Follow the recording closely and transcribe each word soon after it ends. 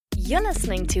You're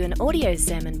listening to an audio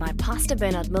sermon by Pastor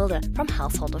Bernard Mulder from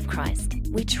Household of Christ.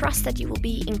 We trust that you will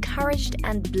be encouraged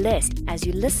and blessed as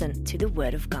you listen to the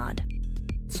Word of God.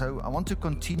 So I want to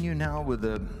continue now with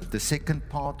the second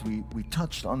part. We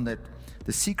touched on that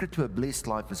the secret to a blessed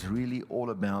life is really all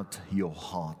about your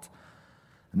heart.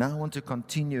 Now I want to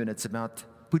continue, and it's about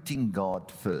putting God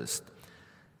first.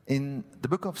 In the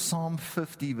book of Psalm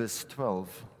 50 verse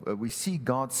 12, we see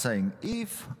God saying,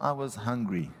 if I were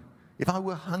hungry,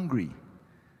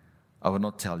 I will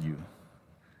not tell you.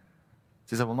 He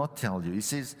says, I will not tell you. He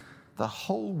says, the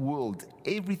whole world,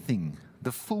 everything,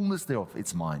 the fullness thereof,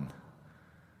 it's mine.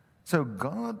 So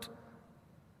God,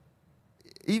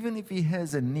 even if He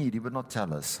has a need, He would not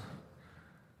tell us.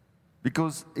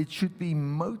 Because it should be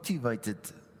motivated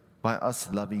by us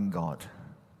loving God.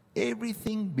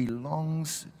 Everything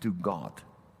belongs to God.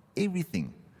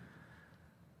 Everything.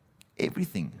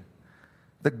 Everything.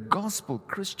 The gospel,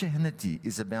 Christianity,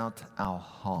 is about our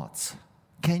hearts.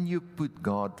 Can you put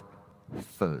God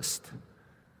first?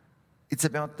 It's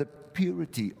about the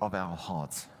purity of our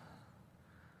hearts.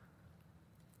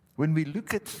 When we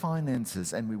look at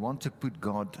finances and we want to put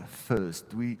God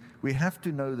first, we have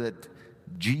to know that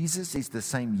Jesus is the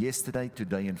same yesterday,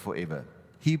 today, and forever.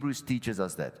 Hebrews teaches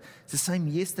us that. It's the same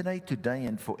yesterday, today,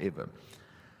 and forever.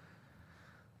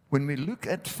 When we look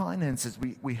at finances,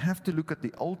 we have to look at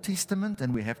the Old Testament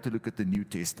and we have to look at the New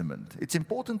Testament. It's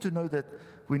important to know that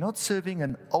we're not serving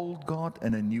an old God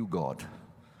and a new God.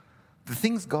 The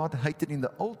things God hated in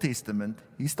the Old Testament,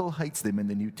 He still hates them in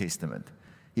the New Testament.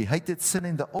 He hated sin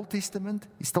in the Old Testament,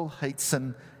 He still hates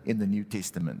sin in the New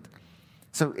Testament.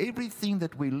 So everything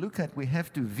that we look at, we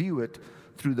have to view it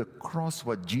through the cross,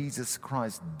 what Jesus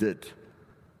Christ did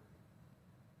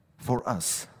for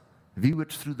us. View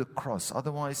it through the cross.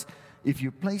 Otherwise, if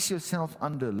you place yourself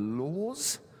under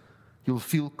laws, you'll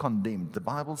feel condemned. The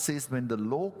Bible says when the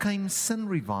law came, sin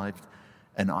revived,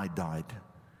 and I died.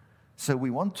 So we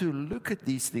want to look at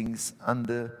these things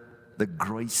under the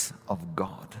grace of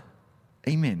God.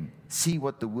 Amen. See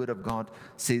what the Word of God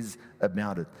says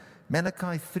about it.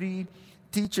 Malachi 3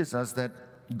 teaches us that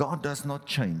God does not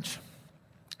change.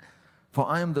 For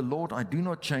I am the Lord, I do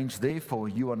not change, therefore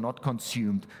you are not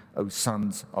consumed, O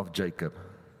sons of Jacob.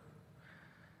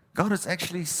 God is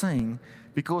actually saying,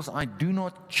 because I do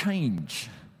not change,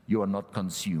 you are not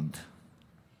consumed.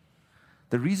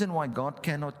 The reason why God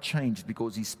cannot change is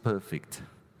because He's perfect.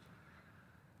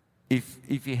 If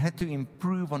He had to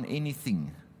improve on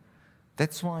anything,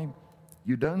 that's why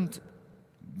you don't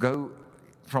go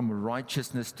from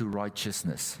righteousness to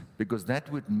righteousness, because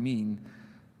that would mean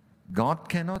God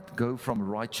cannot go from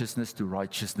righteousness to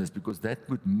righteousness, because that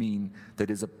would mean that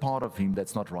there's a part of Him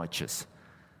that's not righteous.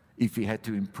 If He had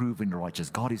to improve in righteousness,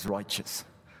 God is righteous.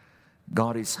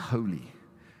 God is holy.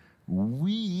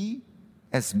 We,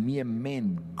 as mere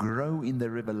men, grow in the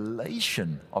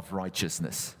revelation of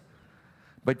righteousness.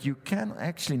 But you can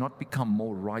actually not become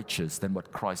more righteous than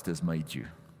what Christ has made you.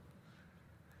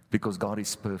 Because God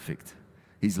is perfect.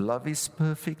 His love is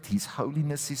perfect. His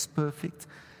holiness is perfect.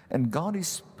 And God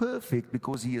is perfect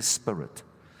because He is spirit.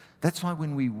 That's why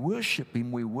when we worship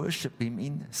Him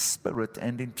in spirit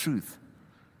and in truth.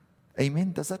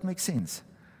 Amen? Does that make sense?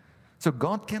 So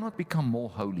God cannot become more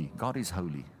holy. God is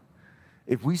holy.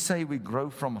 If we say we grow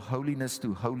from holiness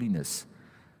to holiness,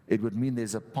 it would mean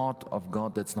there's a part of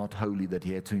God that's not holy that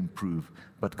He had to improve.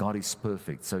 But God is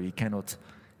perfect, so He cannot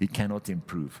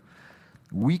improve.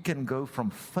 We can go from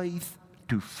faith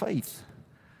to faith.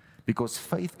 Because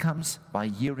faith comes by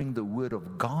hearing the Word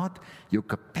of God. Your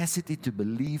capacity to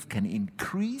believe can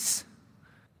increase.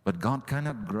 But God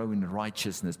cannot grow in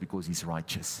righteousness because He's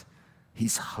righteous.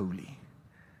 He's holy.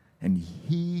 And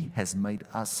He has made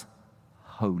us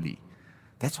holy.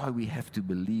 That's why we have to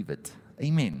believe it.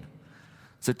 Amen.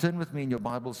 So turn with me in your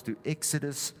Bibles to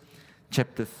Exodus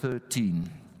chapter 13.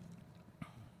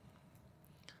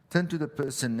 Turn to the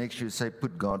person next to you and say,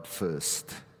 put God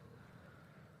first.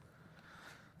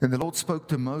 Then the Lord spoke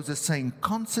to Moses, saying,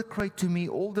 consecrate to me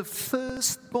all the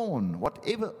firstborn,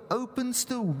 whatever opens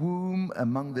the womb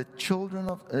among the children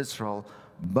of Israel,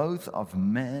 both of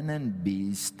man and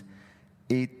beast,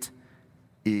 it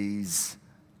is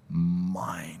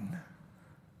mine.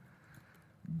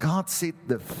 God said,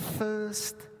 the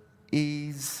first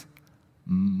is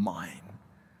mine.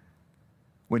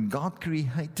 When God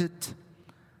created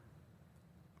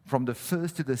from the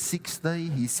first to the sixth day,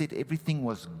 He said everything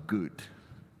was good.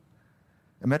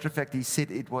 As a matter of fact, He said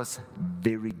it was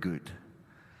very good.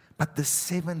 But the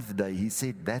seventh day, He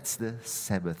said, that's the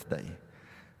Sabbath day.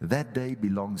 That day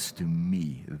belongs to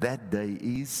me. That day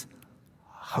is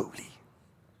holy.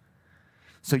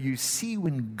 So you see,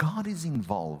 when God is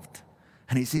involved,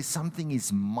 And he says something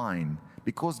is mine.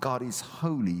 Because God is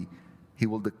holy, he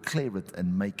will declare it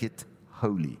and make it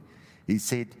holy. He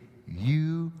said,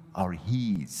 you are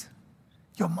his.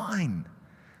 You're mine.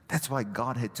 That's why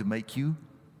God had to make you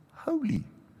holy.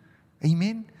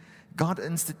 Amen. God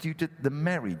instituted the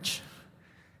marriage.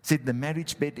 Said the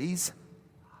marriage bed is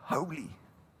holy.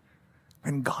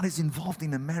 When God is involved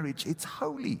in a marriage, it's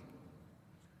holy.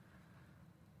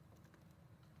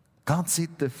 God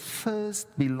said the first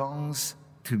belongs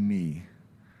to me.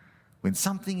 When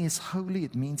something is holy,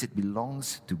 it means it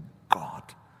belongs to God.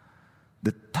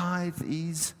 The tithe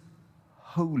is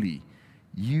holy.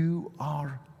 You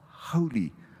are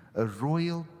holy. A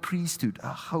royal priesthood,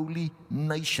 a holy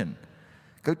nation.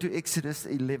 Go to Exodus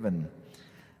 11.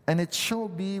 And it shall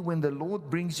be when the Lord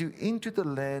brings you into the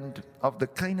land of the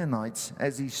Canaanites,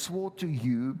 as he swore to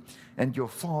you and your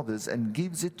fathers, and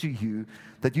gives it to you,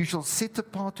 that you shall set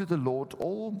apart to the Lord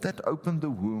all that open the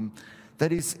womb,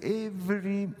 that is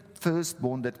every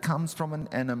firstborn that comes from an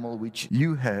animal which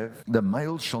you have. The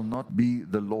male shall not be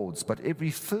the Lord's, but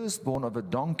every firstborn of a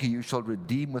donkey you shall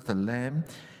redeem with a lamb.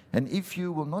 And if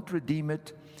you will not redeem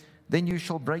it, then you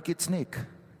shall break its neck.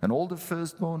 And all the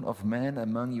firstborn of man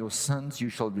among your sons you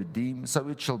shall redeem. So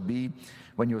it shall be,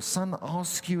 when your son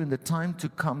asks you in the time to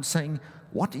come, saying,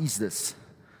 what is this?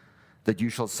 That you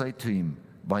shall say to him,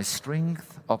 by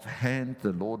strength of hand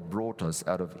the Lord brought us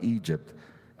out of Egypt,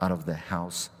 out of the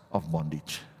house of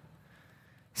bondage.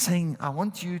 Saying, I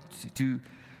want you to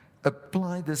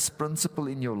apply this principle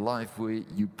in your life where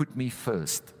you put me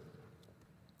first.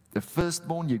 The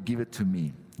firstborn, you give it to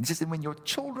me. He says, and when your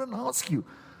children ask you,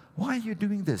 why are you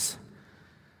doing this?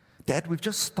 Dad, we've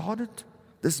just started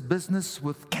this business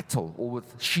with cattle or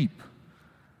with sheep.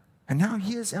 And now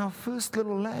here's our first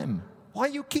little lamb. Why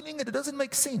are you killing it? It doesn't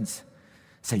make sense.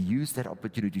 So use that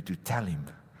opportunity to tell him,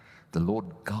 the Lord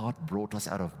God brought us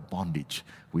out of bondage.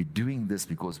 We're doing this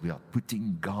because we are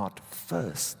putting God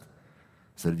first,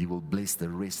 so that he will bless the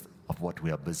rest of what we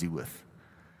are busy with.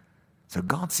 So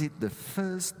God said, the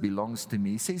first belongs to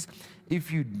me. He says,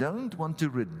 if you don't want to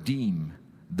redeem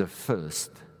the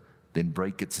first, then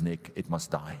break its neck, it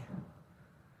must die.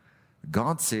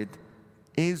 God said,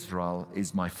 Israel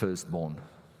is my firstborn.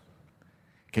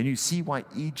 Can you see why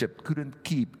Egypt couldn't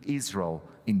keep Israel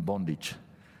in bondage?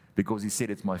 Because he said,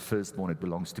 it's my firstborn, it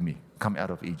belongs to me. Come out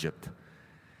of Egypt.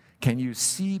 Can you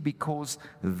see, because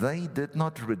they did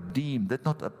not redeem, did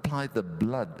not apply the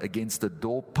blood against the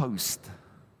doorpost,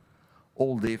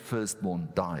 all their firstborn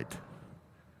died.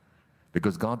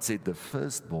 Because God said, the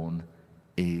firstborn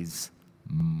is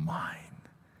mine,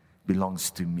 belongs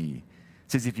to me.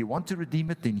 It says, if you want to redeem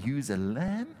it, then use a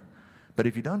lamb. But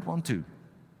if you don't want to,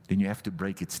 then you have to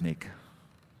break its neck.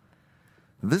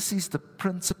 This is the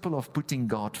principle of putting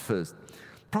God first.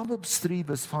 Proverbs 3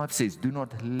 verse 5 says, do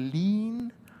not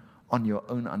lean on your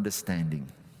own understanding.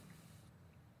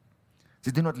 It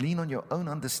says, do not lean on your own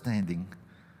understanding.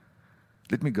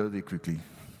 Let me go there quickly.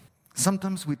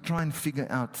 Sometimes we try and figure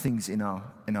out things in our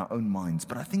own minds.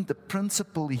 But I think the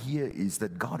principle here is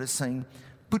that God is saying,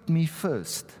 put me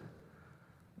first,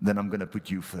 then I'm going to put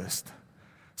you first.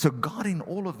 So God in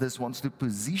all of this wants to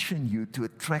position you to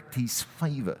attract his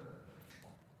favor.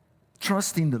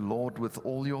 Trust in the Lord with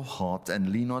all your heart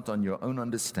and lean not on your own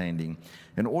understanding.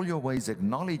 In all your ways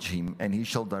acknowledge him, and he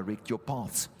shall direct your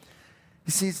paths.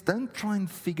 He says, don't try and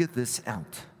figure this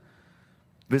out.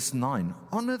 Verse 9,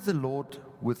 honor the Lord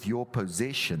with your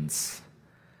possessions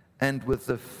and with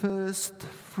the first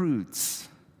fruits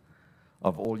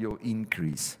of all your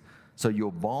increase. So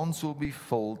your barns will be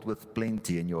filled with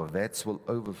plenty, and your vats will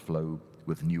overflow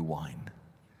with new wine.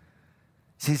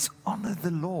 He says, honor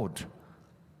the Lord.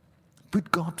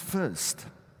 Put God first.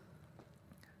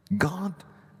 God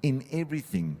in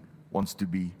everything wants to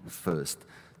be first.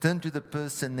 Turn to the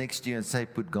person next to you and say,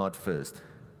 put God first.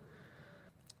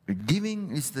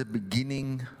 Giving is the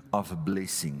beginning of a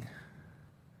blessing.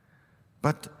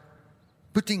 But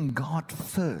putting God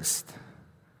first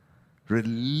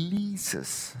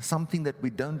releases something that we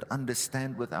don't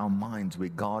understand with our minds, where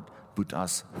God put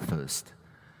us first.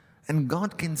 And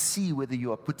God can see whether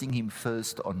you are putting him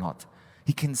first or not.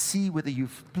 He can see whether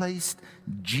you've placed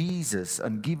Jesus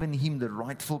and given him the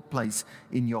rightful place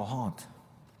in your heart.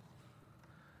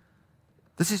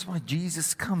 This is why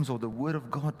Jesus comes, or the Word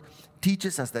of God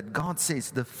teaches us that God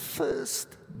says, the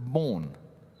firstborn,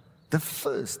 the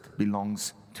first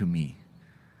belongs to me.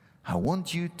 I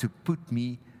want you to put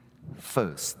me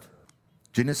first.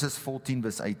 Genesis 14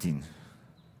 verse 18.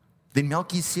 Then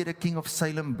Melchizedek, king of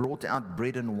Salem, brought out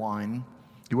bread and wine.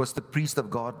 He was the priest of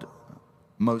God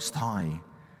Most High.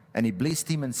 And he blessed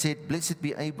him and said, Blessed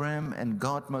be Abraham and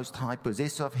God Most High,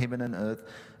 possessor of heaven and earth,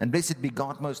 and blessed be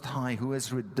God Most High, who has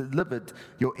delivered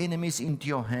your enemies into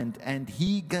your hand. And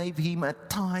he gave him a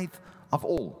tithe of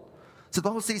all. So the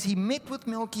Bible says he met with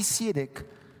Melchizedek.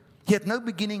 He had no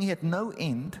beginning, he had no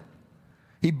end.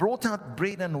 He brought out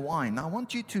bread and wine. I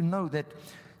want you to know that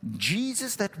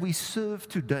Jesus that we serve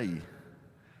today,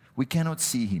 we cannot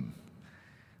see him.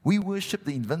 We worship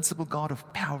the invincible God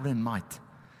of power and might.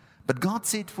 But God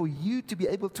said, for you to be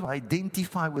able to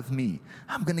identify with me,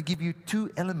 I'm going to give you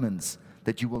two elements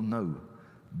that you will know: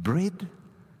 bread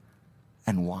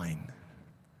and wine.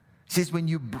 He says, when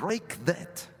you break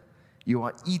that, you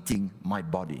are eating my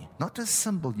body. Not a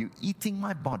symbol, you're eating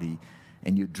my body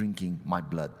and you're drinking my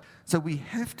blood. So we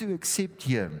have to accept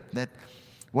here that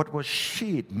what was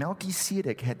shared,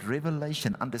 Melchizedek had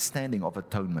revelation, understanding of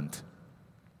atonement,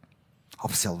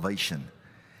 of salvation.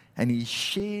 And he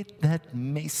shared that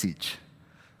message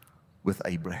with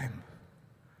Abraham.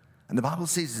 And the Bible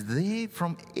says there,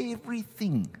 from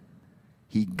everything,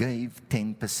 he gave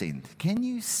 10%. Can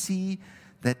you see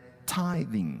that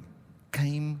tithing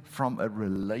came from a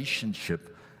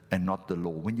relationship and not the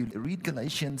law? When you read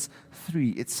Galatians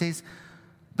 3, it says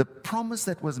the promise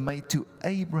that was made to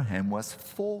Abraham was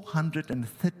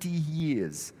 430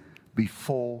 years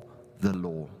before the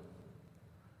law.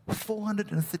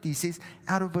 430 says,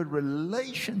 out of a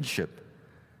relationship,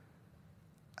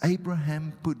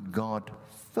 Abraham put God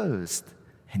first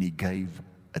and he gave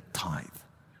a tithe.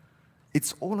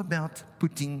 It's all about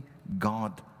putting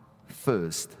God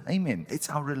first. Amen. It's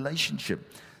our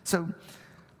relationship. So,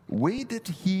 where did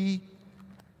he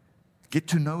get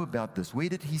to know about this? Where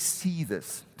did he see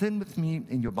this? Turn with me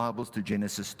in your Bibles to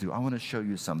Genesis 2. I want to show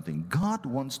you something. God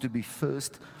wants to be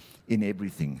first in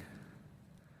everything.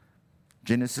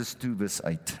 Genesis 2 verse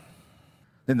 8.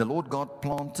 Then the Lord God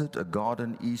planted a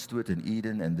garden eastward in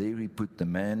Eden, and there he put the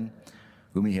man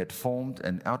whom he had formed,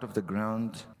 and out of the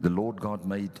ground the Lord God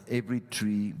made every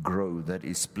tree grow that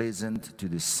is pleasant to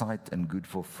the sight and good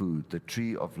for food. The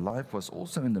tree of life was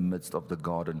also in the midst of the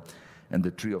garden, and the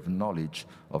tree of knowledge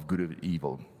of good and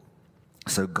evil.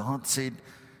 So God said,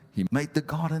 he made the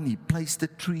garden, he placed the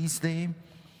trees there.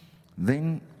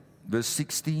 Then verse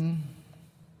 16,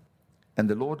 and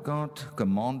the Lord God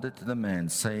commanded the man,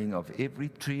 saying, of every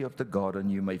tree of the garden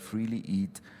you may freely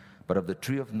eat, but of the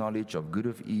tree of knowledge of good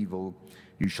and evil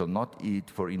you shall not eat,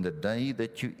 for in the day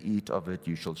that you eat of it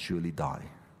you shall surely die.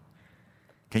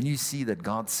 Can you see that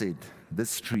God said,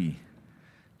 this tree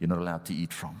you're not allowed to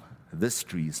eat from. This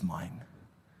tree is mine.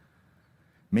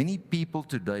 Many people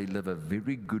today live a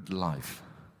very good life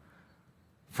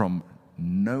from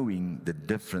knowing the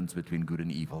difference between good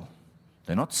and evil.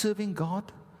 They're not serving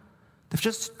God. They've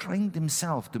just trained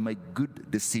themselves to make good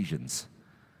decisions,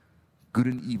 good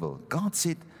and evil. God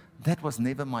said, that was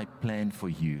never my plan for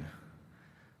you.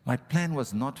 My plan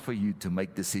was not for you to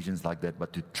make decisions like that,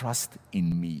 but to trust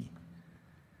in me.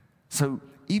 So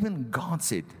even God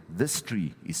said, this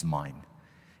tree is mine.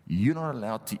 You're not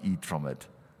allowed to eat from it.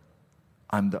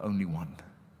 I'm the only one.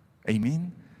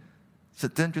 Amen? So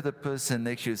turn to the person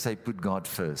next to you and say, put God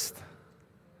first.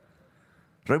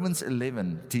 Romans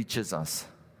 11 teaches us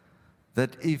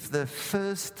that if the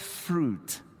first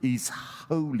fruit is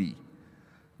holy,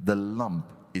 the lump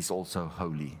is also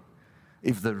holy.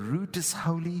 If the root is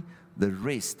holy, the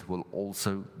rest will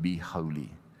also be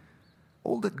holy.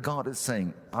 All that God is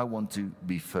saying, I want to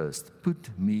be first. Put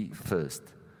me first.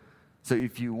 So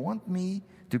if you want me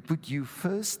to put you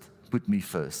first, put me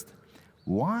first.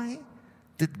 Why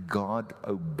did God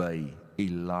obey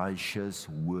Elisha's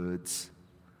words?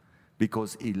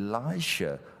 Because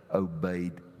Elisha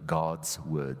obeyed God's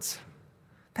words.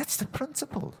 That's the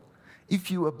principle.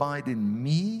 If you abide in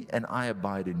me and I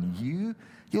abide in you,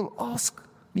 you'll ask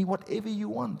me whatever you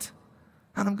want,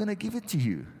 and I'm going to give it to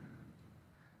you.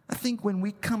 I think when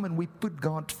we come and we put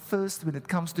God first when it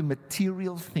comes to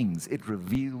material things, it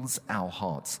reveals our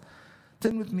hearts.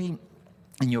 Turn with me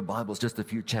in your Bibles just a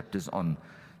few chapters on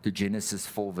to Genesis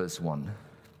 4 verse 1.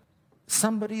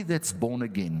 Somebody that's born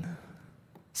again,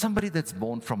 somebody that's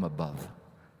born from above.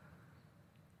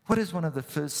 What is one of the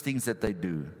first things that they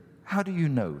do? How do you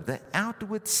know? The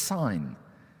outward sign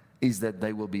is that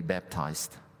they will be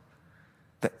baptized.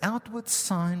 The outward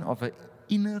sign of an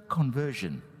inner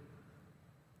conversion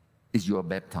is you are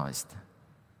baptized.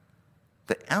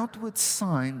 The outward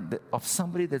sign of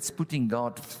somebody that's putting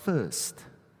God first,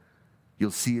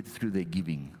 you'll see it through their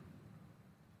giving.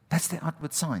 That's the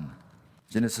outward sign.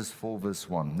 Genesis 4 verse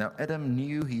 1. Now Adam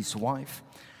knew his wife,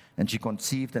 and she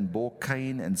conceived and bore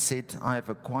Cain and said, I have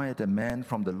acquired a man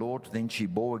from the Lord. Then she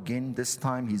bore again, this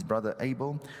time his brother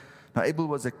Abel. Now, Abel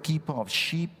was a keeper of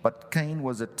sheep, but Cain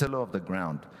was a tiller of the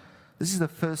ground. This is the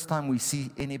first time we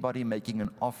see anybody making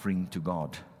an offering to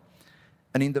God.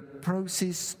 And in the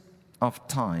process of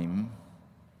time,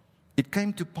 it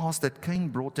came to pass that Cain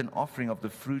brought an offering of the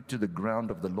fruit to the ground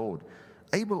of the Lord.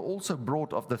 Abel also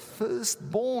brought of the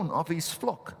firstborn of his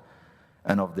flock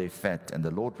and of their fat. And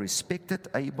the Lord respected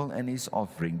Abel and his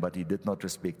offering, but he did not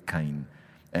respect Cain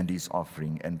and his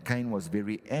offering. And Cain was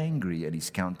very angry, and his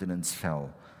countenance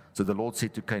fell. So the Lord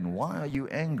said to Cain, "Why are you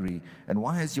angry, and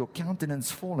why has your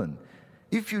countenance fallen?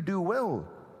 If you do well,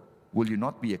 will you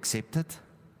not be accepted?"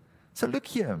 So look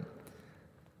here.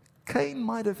 Cain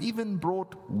might have even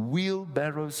brought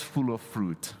wheelbarrows full of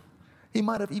fruit. He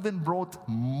might have even brought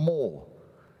more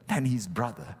than his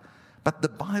brother. But the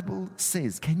Bible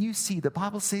says, can you see? The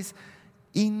Bible says,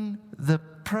 in the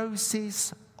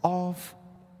process of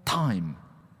time,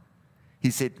 he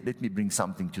said, "Let me bring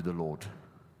something to the Lord."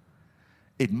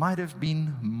 It might have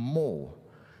been more.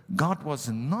 God was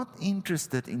not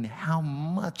interested in how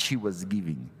much he was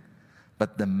giving,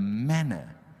 but the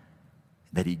manner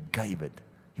that he gave it.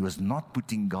 He was not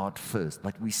putting God first.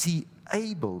 But we see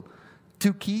Abel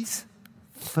took his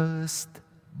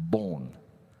firstborn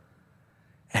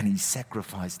and he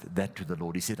sacrificed that to the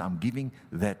Lord. He said, "I'm giving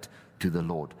that to the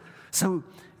Lord." So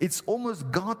it's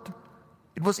almost God,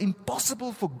 it was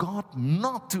impossible for God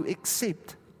not to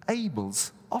accept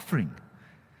Abel's offering.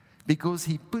 Because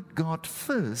he put God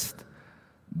first,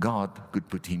 God could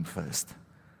put him first.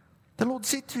 The Lord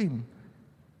said to him,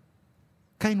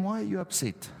 "Cain, why are you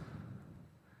upset?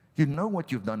 You know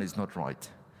what you've done is not right.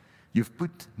 You've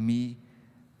put me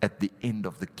at the end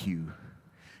of the queue.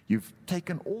 You've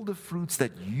taken all the fruits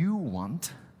that you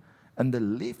want and the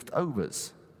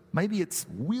leftovers. Maybe it's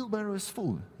wheelbarrows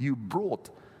full you brought,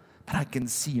 but I can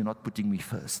see you're not putting me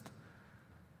first."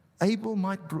 Abel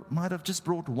might have just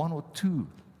brought 1 or 2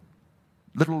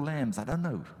 little lambs, I don't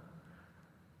know.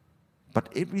 But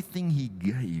everything he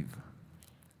gave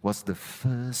was the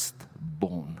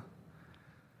firstborn.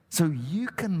 So you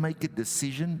can make a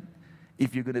decision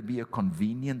if you're going to be a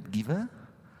convenient giver,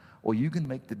 or you can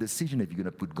make the decision if you're going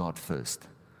to put God first.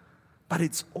 But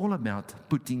it's all about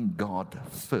putting God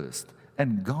first.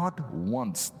 And God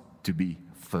wants to be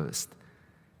first.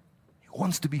 He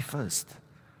wants to be first.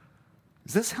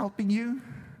 Is this helping you?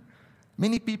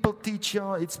 Many people teach,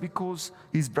 it's because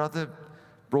his brother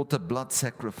brought a blood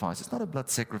sacrifice. It's not a blood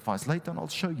sacrifice. Later on, I'll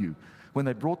show you. When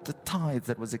they brought the tithe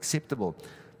that was acceptable,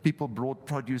 people brought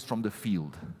produce from the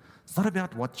field. It's not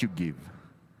about what you give.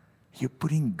 You're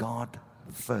putting God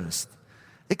first.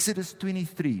 Exodus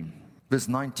 23, verse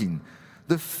 19.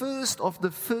 "The first of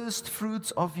the first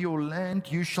fruits of your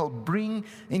land you shall bring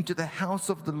into the house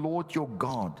of the Lord your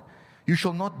God. You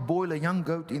shall not boil a young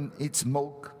goat in its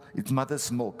milk, its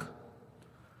mother's milk."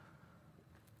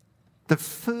 The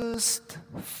first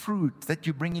fruit that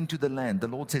you bring into the land, the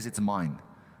Lord says it's mine.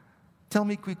 Tell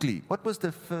me quickly, what was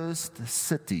the first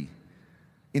city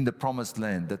in the promised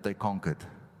land that they conquered?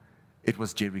 It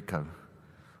was Jericho.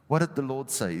 What did the Lord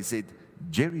say? He said,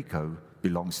 "Jericho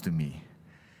belongs to me.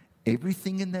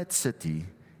 Everything in that city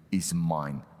is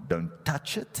mine. Don't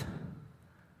touch it."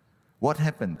 What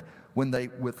happened? When they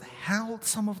withheld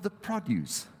some of the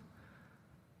produce,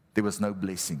 there was no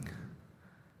blessing.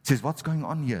 He says, "What's going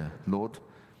on here, Lord?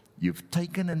 You've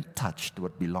taken and touched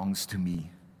what belongs to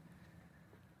me."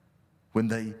 When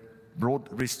they brought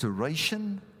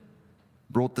restoration,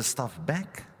 brought the stuff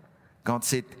back, God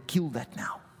said, "Kill that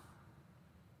now."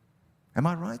 Am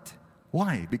I right?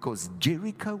 Why? Because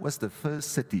Jericho was the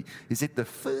first city. He said, "The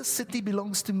first city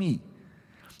belongs to me."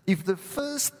 If the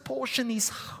first portion is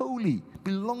holy,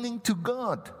 belonging to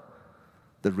God,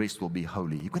 the rest will be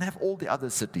holy. You can have all the other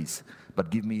cities, but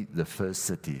give me the first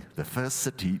city. The first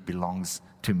city belongs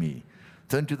to me.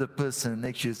 Turn to the person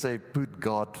next to you and say, "Put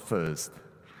God first."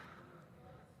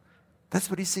 That's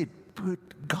what he said.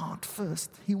 Put God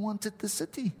first. He wanted the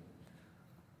city.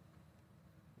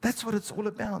 That's what it's all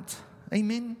about.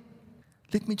 Amen?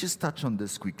 Let me just touch on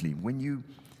this quickly. When you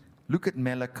look at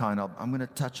Malachi, and I'm going to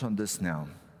touch on this now.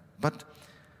 But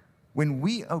when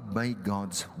we obey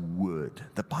God's word,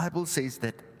 the Bible says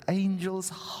that angels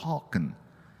hearken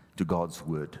to God's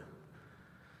word.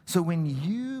 So when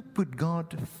you put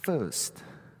God first,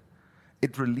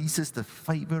 it releases the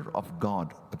favor of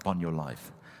God upon your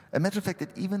life. As a matter of fact,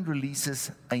 it even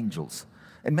releases angels.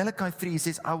 In Malachi 3, it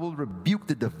says, "I will rebuke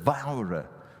the devourer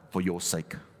for your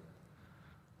sake."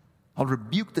 I'll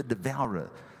rebuke the devourer.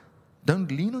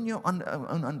 Don't lean on your own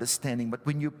understanding, but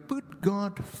when you put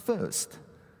God first,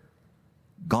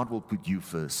 God will put you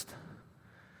first.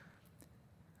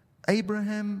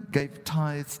 Abraham gave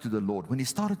tithes to the Lord. When he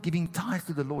started giving tithes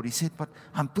to the Lord, he said, but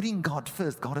I'm putting God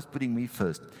first. God is putting me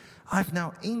first. I've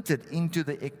now entered into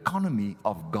the economy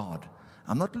of God.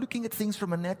 I'm not looking at things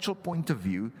from a natural point of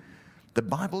view. The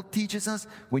Bible teaches us,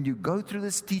 when you go through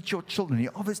this, teach your children. He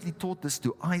obviously taught this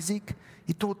to Isaac.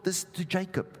 He taught this to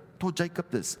Jacob. Taught Jacob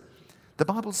this. The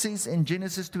Bible says in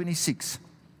Genesis 26,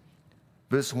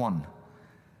 verse 1,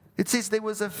 it says there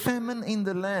was a famine in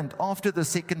the land after the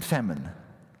second famine.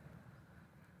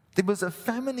 There was a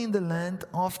famine in the land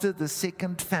after the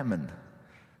second famine.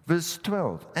 Verse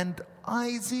 12, and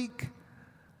Isaac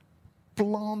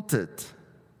planted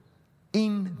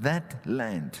in that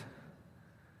land.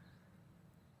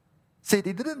 Said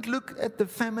he didn't look at the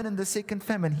famine and the second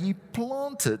famine. He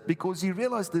planted because he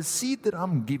realized the seed that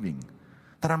I'm giving,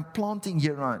 that I'm planting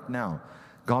here right now,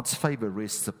 God's favor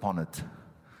rests upon it.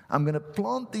 I'm going to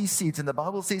plant these seeds. And the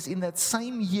Bible says in that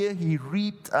same year, he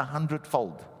reaped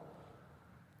 100-fold.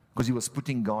 Because he was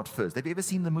putting God first. Have you ever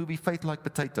seen the movie Faith Like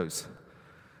Potatoes?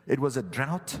 It was a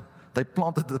drought. They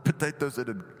planted the potatoes.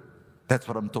 That's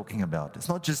what I'm talking about. It's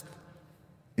not just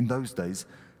in those days.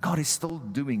 God is still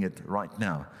doing it right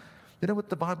now. You know what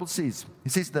the Bible says?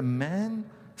 It says the man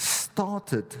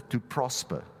started to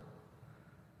prosper.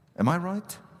 Am I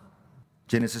right?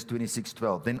 Genesis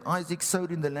 26:12. Then Isaac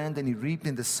sowed in the land and he reaped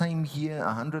in the same year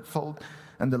 100-fold.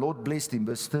 And the Lord blessed him.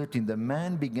 Verse 13. The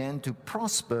man began to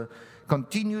prosper,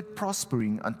 continued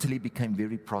prospering until he became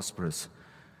very prosperous.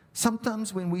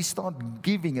 Sometimes when we start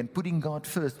giving and putting God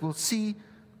first, we'll see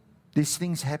these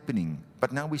things happening.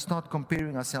 But now we start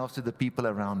comparing ourselves to the people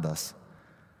around us.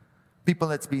 People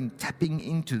that's been tapping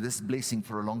into this blessing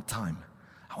for a long time.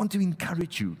 I want to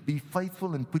encourage you, be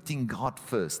faithful in putting God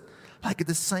first. Like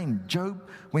the same, Job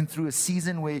went through a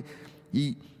season where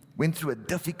he went through a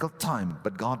difficult time,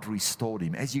 but God restored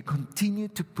him. As you continue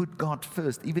to put God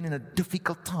first, even in a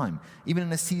difficult time, even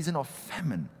in a season of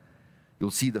famine, you'll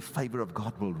see the favor of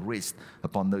God will rest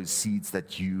upon those seeds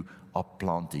that you are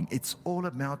planting. It's all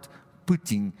about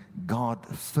putting God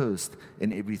first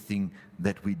in everything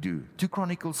that we do. 2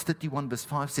 Chronicles 31 verse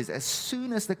 5 says, as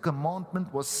soon as the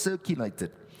commandment was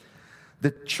circulated,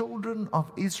 the children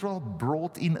of Israel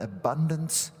brought in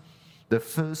abundance the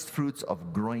first fruits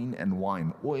of grain and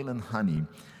wine, oil and honey,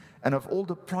 and of all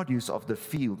the produce of the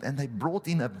field. And they brought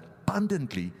in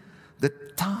abundantly the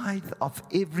tithe of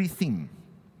everything.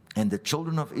 And the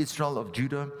children of Israel of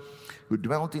Judah, who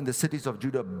dwelt in the cities of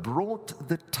Judah, brought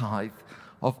the tithe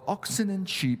of oxen and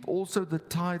sheep, also the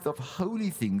tithe of holy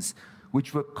things,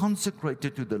 which were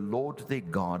consecrated to the Lord their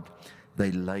God,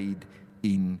 they laid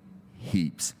in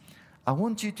heaps. I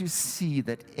want you to see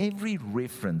that every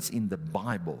reference in the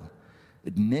Bible,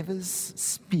 it never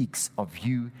speaks of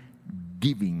you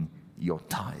giving your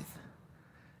tithe.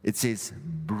 It says,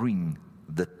 bring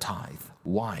the tithe.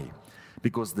 Why?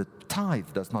 Because the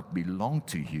tithe does not belong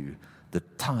to you. The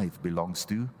tithe belongs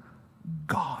to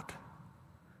God.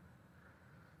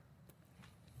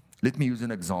 Let me use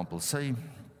an example. Say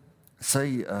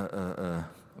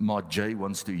Mark J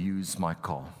wants to use my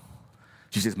car.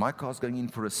 She says, my car's going in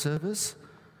for a service.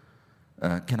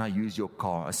 Can I use your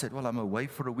car? I said, well, I'm away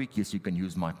for a week. Yes, you can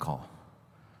use my car.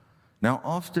 Now,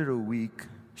 after a week,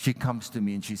 she comes to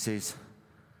me and she says,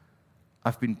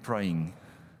 I've been praying,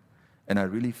 and I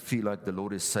really feel like the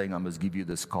Lord is saying I must give you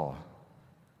this car.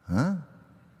 Huh?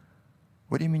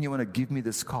 What do you mean you want to give me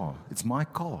this car? It's my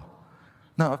car.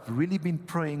 Now, I've really been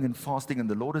praying and fasting, and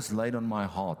the Lord has laid on my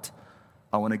heart,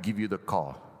 I want to give you the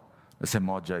car. I said,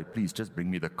 Marjay, please just bring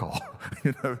me the car.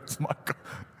 It's my car.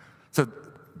 So,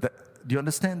 do you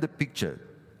understand the picture?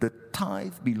 The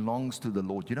tithe belongs to the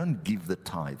Lord. You don't give the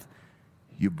tithe.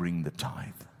 You bring the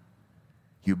tithe.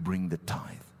 You bring the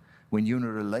tithe. When you're in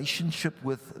a relationship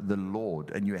with the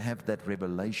Lord and you have that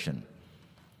revelation,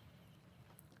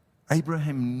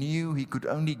 Abraham knew he could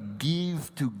only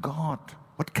give to God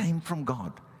what came from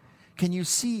God. Can you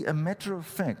see, a matter of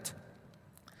fact,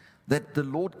 that the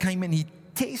Lord came and he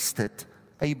tested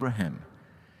Abraham.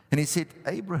 And he said,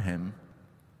 Abraham,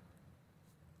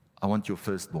 I want your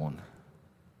firstborn.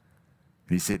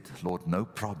 And he said, Lord, no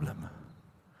problem.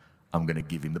 I'm going to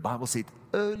give him. The Bible said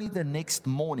early the next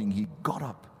morning he got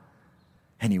up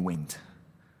and he went.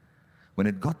 When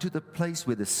it got to the place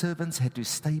where the servants had to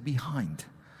stay behind,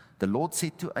 the Lord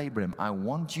said to Abraham, I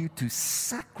want you to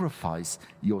sacrifice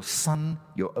your son,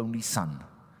 your only son.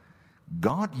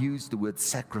 God used the word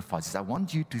sacrifice. I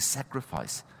want you to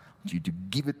sacrifice. I want you to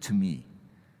give it to me.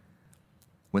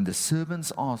 When the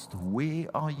servants asked, where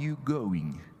are you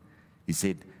going? He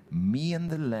said, me and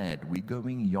the lad, we're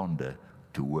going yonder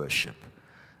to worship.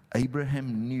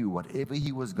 Abraham knew whatever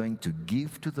he was going to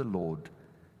give to the Lord,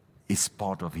 is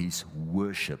part of his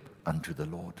worship unto the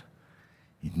Lord.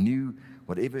 He knew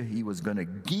whatever he was going to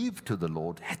give to the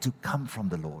Lord had to come from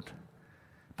the Lord.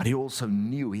 But he also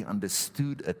knew, he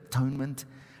understood atonement.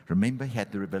 Remember, he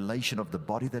had the revelation of the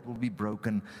body that will be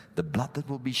broken, the blood that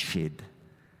will be shed.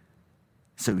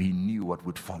 So he knew what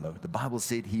would follow. The Bible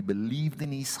said he believed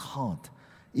in his heart.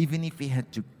 Even if he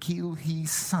had to kill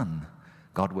his son,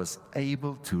 God was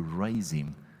able to raise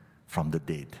him from the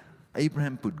dead.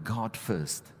 Abraham put God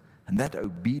first. And that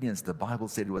obedience, the Bible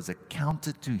said, was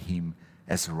accounted to him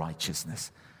as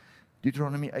righteousness.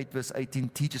 Deuteronomy 8 verse 18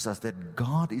 teaches us that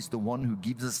God is the one who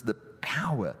gives us the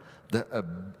power, the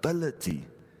ability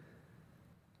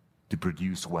to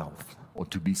produce wealth or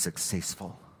to be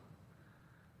successful.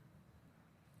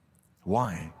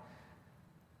 Why?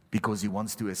 Because he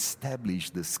wants to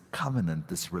establish this covenant,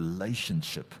 this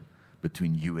relationship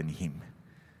between you and him.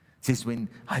 It says, when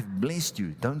I've blessed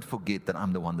you, don't forget that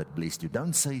I'm the one that blessed you.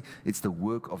 Don't say it's the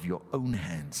work of your own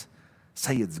hands.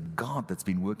 Say it's God that's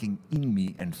been working in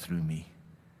me and through me.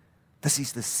 This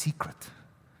is the secret.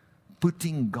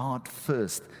 Putting God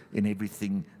first in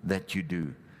everything that you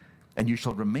do. And you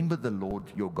shall remember the Lord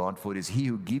your God, for it is he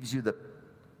who gives you the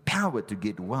power to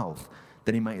get wealth,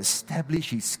 that he may establish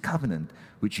his covenant,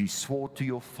 which he swore to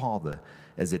your father,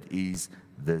 as it is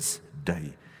this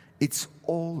day. It's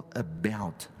all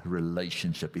about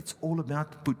relationship. It's all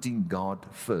about putting God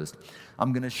first.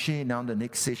 I'm going to share now in the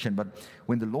next session, but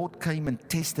when the Lord came and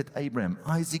tested Abraham,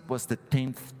 Isaac was the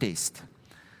 10th test.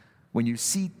 When you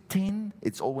see 10,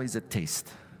 it's always a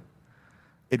test.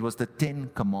 It was the 10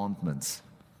 commandments,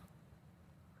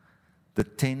 the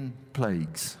 10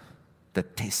 plagues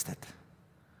that tested.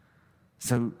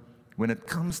 So when it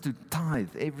comes to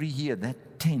tithe, every year,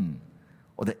 that 10,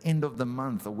 or the end of the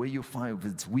month, or where you find, if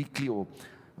it's weekly or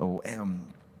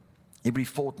every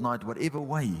fortnight, whatever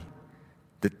way,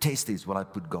 the test is, will I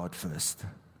put God first?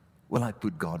 Will I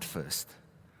put God first?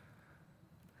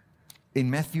 In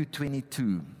Matthew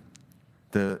 22,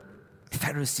 the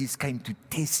Pharisees came to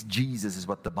test Jesus, is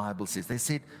what the Bible says. They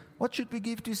said, what should we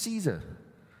give to Caesar?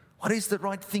 What is the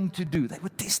right thing to do? They were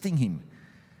testing him.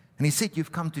 And he said,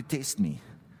 you've come to test me.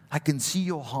 I can see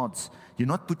your hearts. You're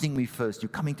not putting me first. You're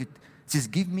coming to... He says,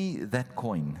 give me that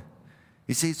coin.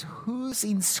 He says, whose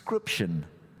inscription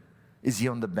is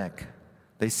here on the back?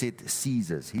 They said,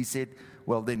 Caesar's. He said,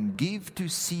 well, then give to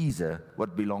Caesar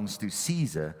what belongs to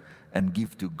Caesar, and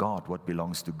give to God what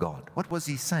belongs to God. What was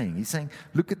he saying? He's saying,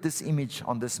 look at this image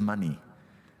on this money.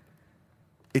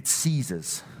 It's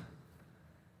Caesar's.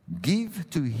 Give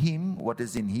to him what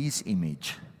is in his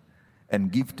image, and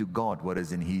give to God what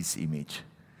is in his image.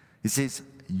 He says,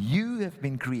 you have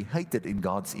been created in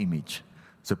God's image,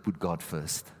 so put God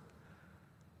first.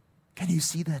 Can you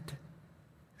see that?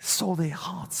 Saw their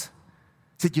hearts.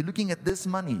 Said, you're looking at this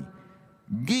money.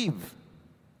 Give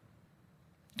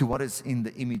to what is in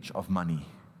the image of money.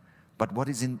 But what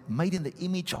is made in the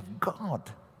image of God,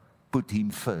 put him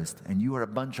first. And you are a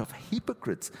bunch of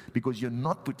hypocrites because you're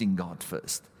not putting God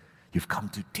first. You've come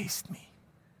to test me.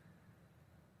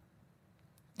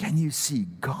 Can you see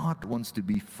God wants to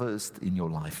be first in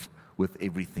your life with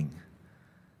everything?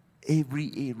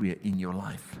 Every area in your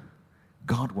life,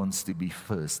 God wants to be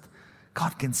first.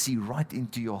 God can see right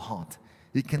into your heart.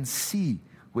 He can see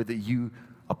whether you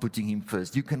are putting him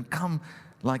first. You can come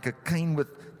like a Cain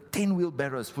with 10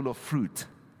 wheelbarrows full of fruit,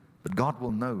 but God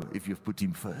will know if you've put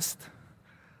him first.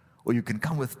 Or you can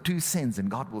come with 2 cents and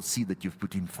God will see that you've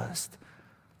put him first.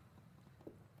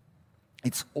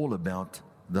 It's all about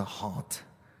the heart.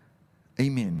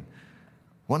 Amen.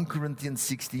 1 Corinthians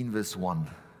 16 verse 1.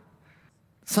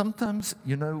 Sometimes,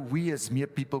 we as mere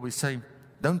people, we say,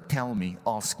 don't tell me,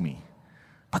 ask me.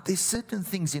 But there's certain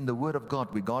things in the Word of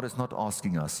God where God is not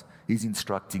asking us. He's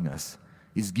instructing us.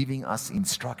 He's giving us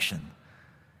instruction.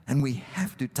 And we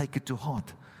have to take it to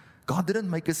heart. God didn't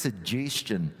make a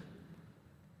suggestion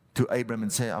to Abraham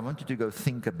and say, I want you to go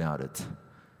think about it,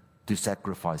 to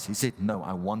sacrifice. He said, no,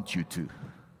 I want you to.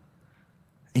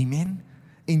 Amen?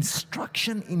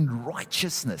 Instruction in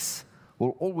righteousness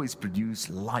will always produce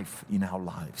life in our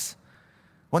lives.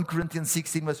 1 Corinthians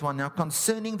 16 verse 1, now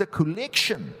concerning the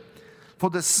collection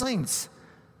for the saints,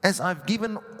 as I've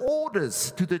given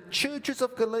orders to the churches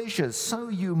of Galatia, so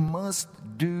you must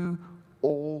do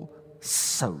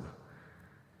also.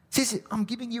 He says, I'm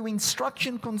giving you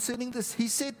instruction concerning this. He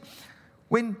said,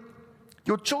 when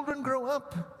your children grow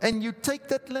up and you take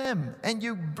that lamb and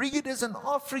you bring it as an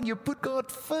offering, you put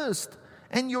God first,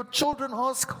 and your children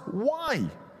ask, why?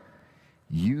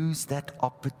 Use that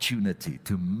opportunity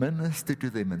to minister to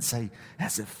them and say,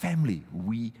 as a family,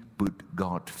 we put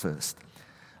God first.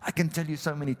 I can tell you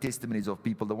so many testimonies of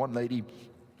people. The one lady,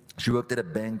 She worked at a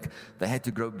bank. They had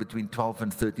to grow between 12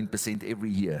 and 13%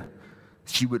 every year.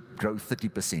 She would grow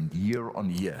 30% year on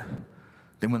year.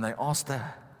 Then when they asked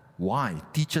her, why?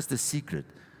 Teach us the secret.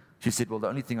 She said, well, the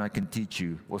only thing I can teach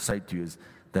you or say to you is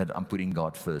that I'm putting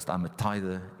God first. I'm a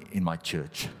tither in my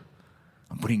church.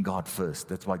 I'm putting God first.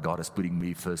 That's why God is putting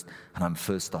me first. And I'm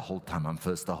first the whole time. I'm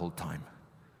first the whole time.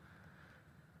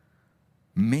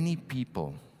 Many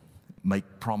people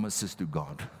make promises to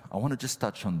God. I want to just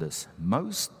touch on this.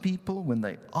 Most people, when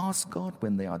they ask God,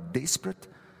 when they are desperate,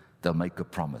 they'll make a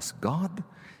promise. God,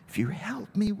 if you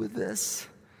help me with this,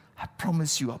 I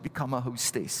promise you I'll become a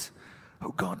hostess.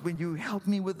 Oh God, when you help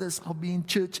me with this, I'll be in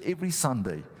church every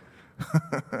Sunday.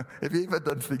 Have you ever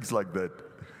done things like that?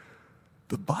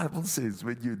 The Bible says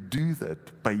when you do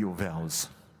that, pay your vows.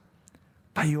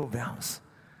 Pay your vows.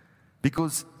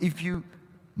 Because if you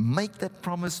make that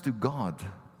promise to God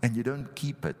and you don't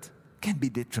keep it, it can be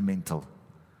detrimental.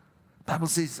 The Bible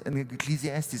says in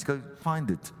Ecclesiastes, go find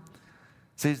it. It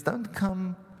says, don't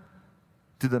come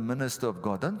to the minister of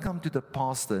God. Don't come to the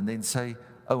pastor and then say,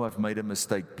 oh, I've made a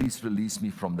mistake. Please release me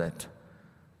from that.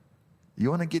 You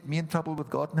want to get me in trouble with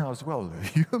God now as well?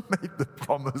 You made the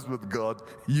promise with God.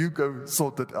 You go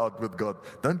sort it out with God.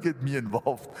 Don't get me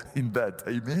involved in that.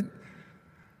 Amen?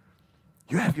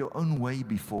 You have your own way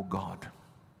before God.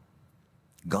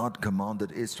 God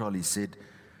commanded Israel, He said,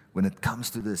 when it comes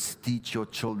to this, teach your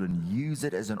children. Use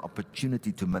it as an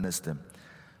opportunity to minister.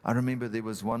 I remember there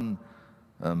was one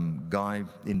guy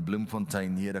in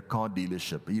Bloemfontein. He had a car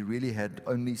dealership. He really had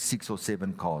only 6 or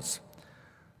 7 cars.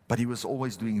 But he was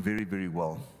always doing very, very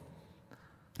well.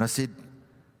 And I said,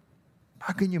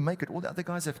 how can you make it? All the other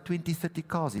guys have 20, 30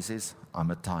 cars. He says,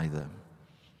 I'm a tither.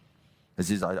 He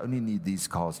says, I only need these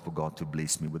cars for God to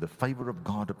bless me. With the favor of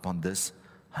God upon this,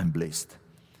 I'm blessed.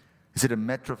 He said, a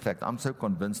matter of fact, I'm so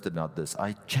convinced about this.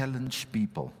 I challenge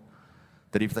people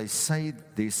that if they say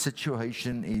their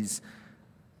situation is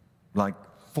like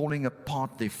falling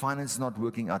apart, their finance is not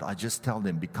working out, I just tell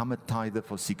them, become a tither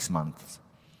for 6 months.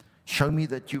 Show me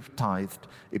that you've tithed.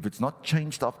 If it's not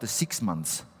changed after 6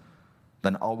 months,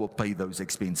 then I will pay those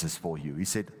expenses for you. He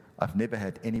said, I've never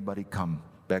had anybody come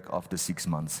back after 6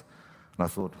 months. And I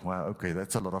thought, wow, okay,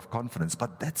 that's a lot of confidence.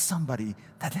 But that's somebody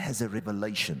that has a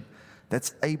revelation.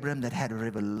 That's Abraham that had a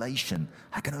revelation.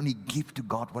 I can only give to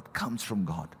God what comes from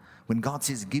God. When God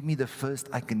says, give me the first,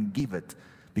 I can give it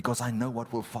because I know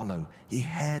what will follow. He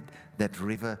had that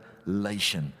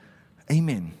revelation.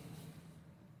 Amen.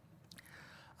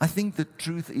 I think the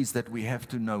truth is that we have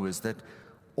to know is that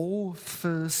all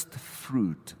first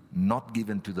fruit not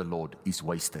given to the Lord is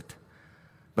wasted.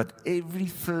 But every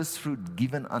first fruit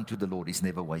given unto the Lord is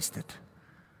never wasted.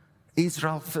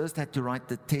 Israel first had to write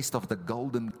the test of the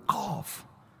golden calf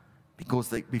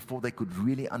before they could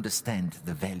really understand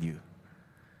the value.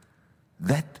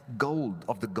 That gold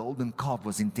of the golden calf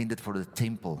was intended for the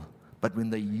temple, but when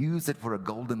they used it for a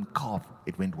golden calf,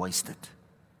 it went wasted.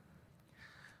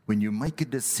 When you make a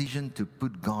decision to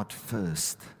put God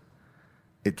first,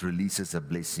 it releases a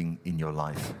blessing in your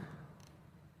life.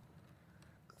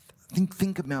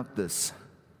 Think about this.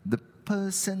 The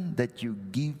person that you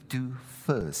give to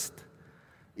first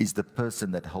is the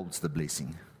person that holds the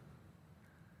blessing.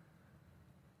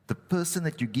 The person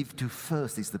that you give to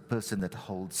first is the person that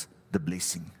holds the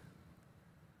blessing.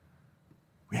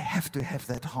 We have to have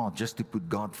that heart just to put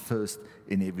God first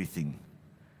in everything.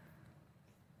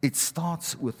 It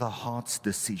starts with a heart's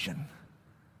decision.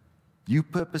 You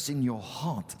purpose in your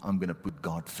heart, I'm going to put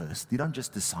God first. You don't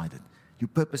just decide it. You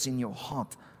purpose in your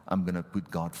heart, I'm going to put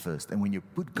God first. And when you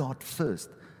put God first,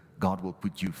 God will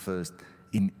put you first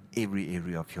in every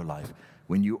area of your life.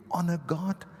 When you honor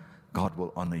God, God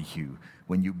will honor you.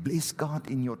 When you bless God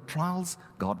in your trials,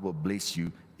 God will bless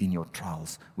you in your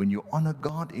trials. When you honor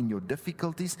God in your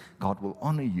difficulties, God will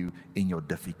honor you in your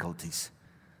difficulties.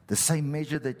 The same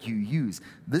measure that you use.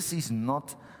 This is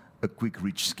not a quick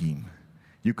rich scheme.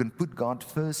 You can put God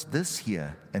first this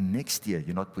year, and next year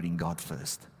you're not putting God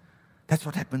first. That's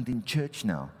what happened in church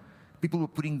now. People were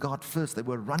putting God first. They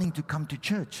were running to come to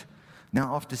church.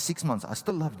 Now after 6 months, I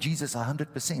still love Jesus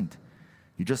 100%.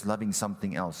 You're just loving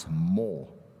something else more,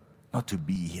 not to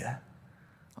be here.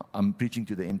 I'm preaching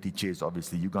to the empty chairs,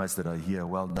 obviously. You guys that are here,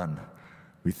 well done.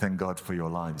 We thank God for your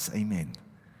lives. Amen.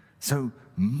 So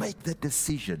make that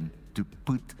decision to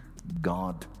put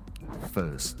God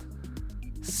first.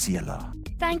 Selah.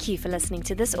 Thank you for listening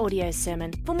to this audio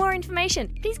sermon. For more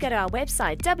information, please go to our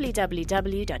website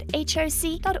www.hoc.org.za.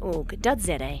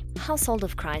 Household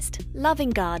of Christ,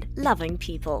 loving God, loving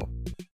people.